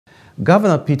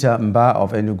Governor Peter Mbah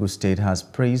of Enugu State has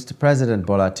praised President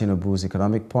Bola Tinunu's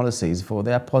economic policies for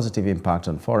their positive impact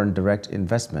on foreign direct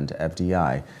investment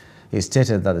 (FDI. He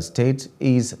stated that the state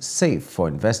is safe for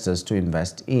investors to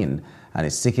invest in and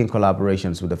is seeking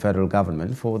collaborations with the federal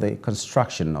government for the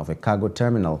construction of a cargo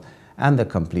terminal and the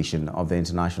completion of the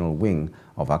international wing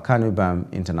of Mbah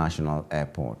International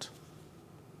Airport.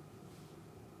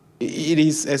 It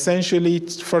is essentially,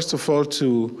 first of all,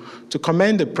 to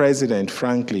commend the president,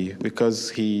 frankly,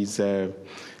 because a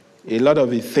lot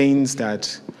of the things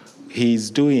that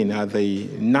he's doing at the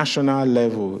national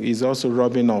level is also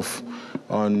rubbing off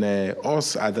on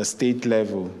us at the state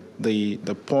level. The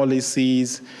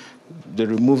policies, the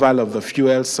removal of the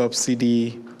fuel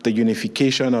subsidy, the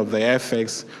unification of the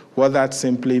FX, what that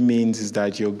simply means is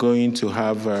that you're going to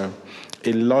have a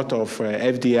lot of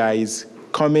FDIs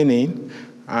coming in.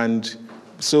 And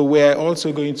so we're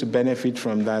also going to benefit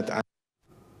from that.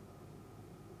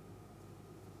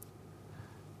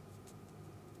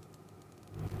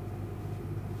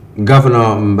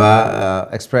 Governor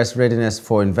Mbah expressed readiness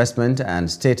for investment and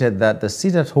stated that the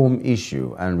sit-at-home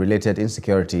issue and related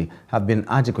insecurity have been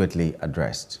adequately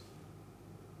addressed.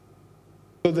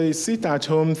 So the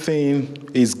sit-at-home thing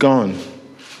is gone.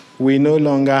 We no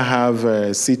longer have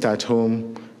a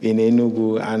sit-at-home in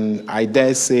Enugu, and I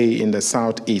dare say in the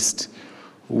southeast.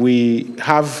 We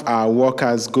have our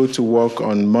workers go to work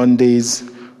on Mondays,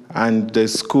 and the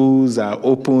schools are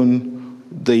open,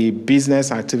 the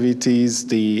business activities,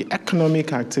 the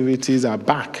economic activities are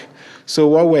back. So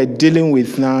what we're dealing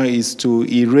with now is to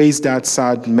erase that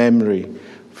sad memory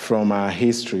from our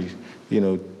history,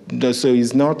 so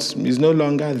it's no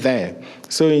longer there.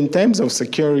 So in terms of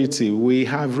security, we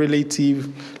have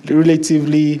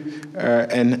relatively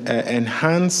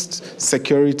enhanced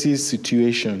security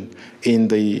situation in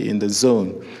the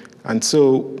zone. And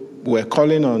so we're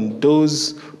calling on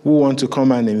those who want to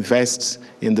come and invest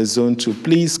in the zone to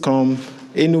please come.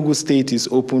 Enugu State is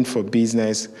open for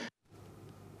business.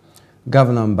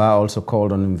 Governor Mbah also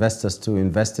called on investors to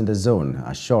invest in the zone,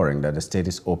 assuring that the state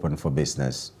is open for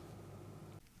business.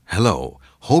 Hello,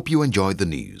 hope you enjoyed the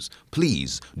news.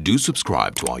 Please do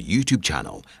subscribe to our YouTube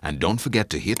channel and don't forget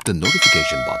to hit the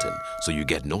notification button so you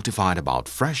get notified about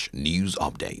fresh news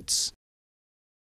updates.